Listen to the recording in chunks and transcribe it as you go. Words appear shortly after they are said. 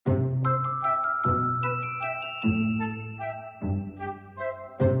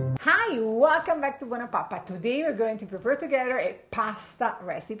Hi, welcome back to BuonaPappa. Today we're going to prepare together a pasta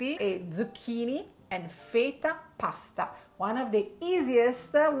recipe, a zucchini and feta pasta. One of the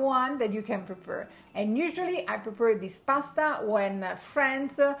easiest one that you can prepare. And usually I prepare this pasta when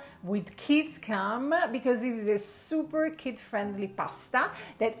friends with kids come, because this is a super kid-friendly pasta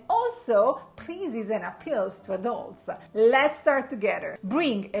that also pleases and appeals to adults. Let's start together.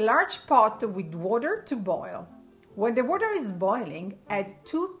 Bring a large pot with water to boil. When the water is boiling, add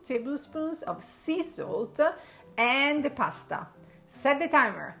 2 tablespoons of sea salt and the pasta. Set the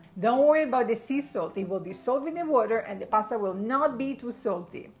timer. Don't worry about the sea salt. It will dissolve in the water and the pasta will not be too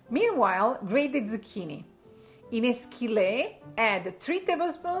salty. Meanwhile, grate the zucchini. In a skillet, add 3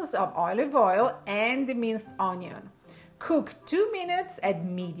 tablespoons of olive oil and the minced onion. Cook 2 minutes at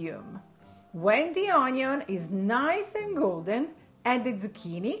medium. When the onion is nice and golden, add the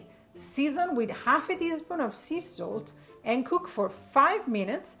zucchini. Season with half a teaspoon of sea salt and cook for 5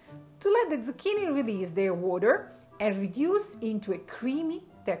 minutes to let the zucchini release their water and reduce into a creamy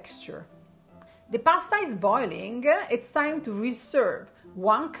texture. The pasta is boiling. It's time to reserve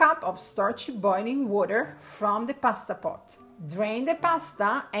 1 cup of starchy boiling water from the pasta pot. Drain the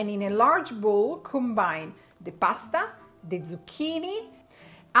pasta and in a large bowl combine the pasta, the zucchini,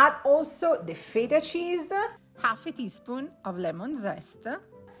 add also the feta cheese, half a teaspoon of lemon zest,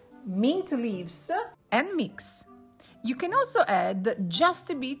 mint leaves, and mix. You can also add just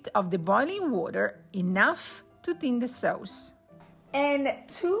a bit of the boiling water, enough to thin the sauce. And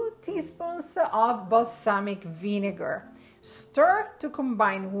 2 teaspoons of balsamic vinegar. Stir to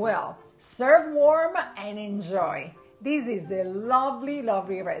combine well. Serve warm and enjoy. This is a lovely,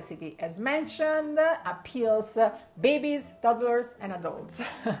 lovely recipe. As mentioned, appeals babies, toddlers, and adults.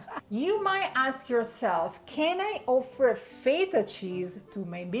 You might ask yourself, can I offer feta cheese to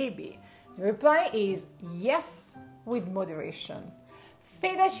my baby? The reply is yes, with moderation.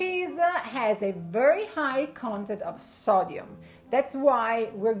 Feta cheese has a very high content of sodium. That's why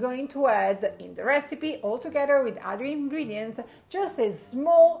we're going to add in the recipe, all together with other ingredients, just a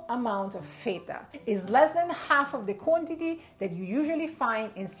small amount of feta. It's less than half of the quantity that you usually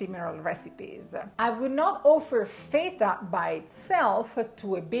find in similar recipes. I would not offer feta by itself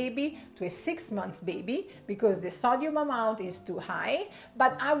to a baby, to a 6 months baby, because the sodium amount is too high,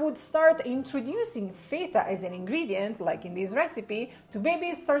 but I would start introducing feta as an ingredient, like in this recipe, to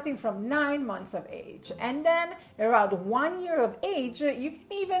babies starting from 9 months of age. And then around 1 year of age, you can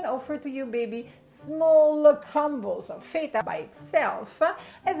even offer to your baby small crumbles of feta by itself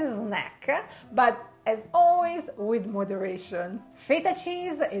as a snack, but as always with moderation. Feta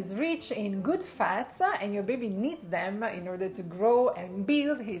cheese is rich in good fats and your baby needs them in order to grow and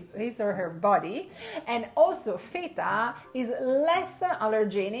build his or her body. And also feta is less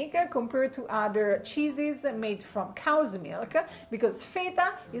allergenic compared to other cheeses made from cow's milk, because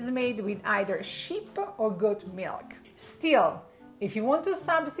feta is made with either sheep or goat milk. Still, if you want to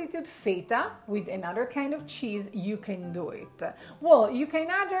substitute feta with another kind of cheese, you can do it. Well, you can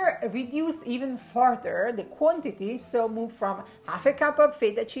either reduce even further the quantity, so move from half a cup of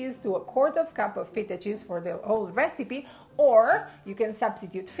feta cheese to 1/4 cup of feta cheese for the whole recipe, or you can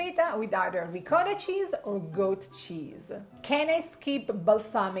substitute feta with either ricotta cheese or goat cheese. Can I skip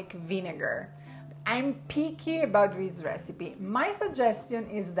balsamic vinegar? I'm picky about this recipe. My suggestion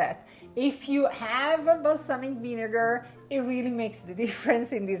is that if you have balsamic vinegar, it really makes the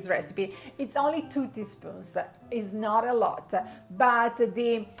difference in this recipe. It's only 2 teaspoons, it's not a lot, but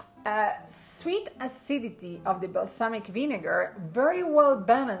the sweet acidity of the balsamic vinegar very well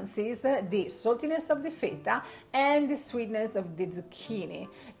balances the saltiness of the feta and the sweetness of the zucchini.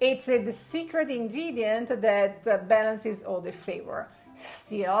 It's the secret ingredient that balances all the flavor.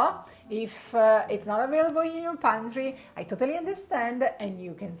 Still, if it's not available in your pantry, I totally understand and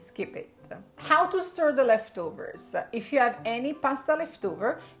you can skip it. How to store the leftovers? If you have any pasta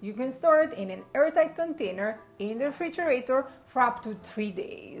leftover, you can store it in an airtight container in the refrigerator for up to 3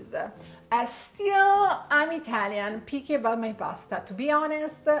 days. Still, I'm Italian, picky about my pasta. To be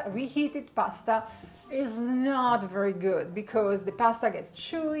honest, reheated pasta is not very good because the pasta gets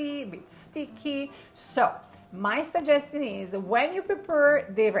chewy, a bit sticky. So my suggestion is, when you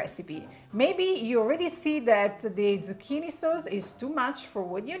prepare the recipe, maybe you already see that the zucchini sauce is too much for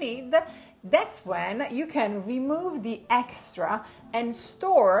what you need. That's when you can remove the extra and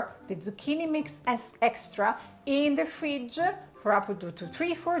store the zucchini mix as extra in the fridge for up to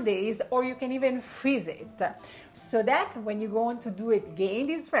 3-4 days, or you can even freeze it. So that when you go on to do it again,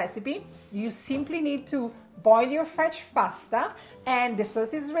 this recipe, you simply need to boil your fresh pasta and the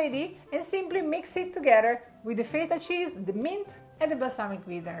sauce is ready, and simply mix it together with the feta cheese, the mint, and the balsamic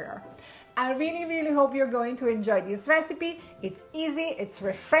vinegar. I really hope you're going to enjoy this recipe. It's easy, it's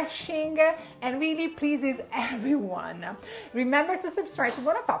refreshing, and really pleases everyone. Remember to subscribe to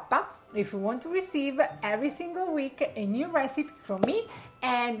BuonaPappa if you want to receive every single week a new recipe from me.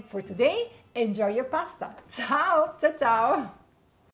 And for today, enjoy your pasta. Ciao, ciao, ciao.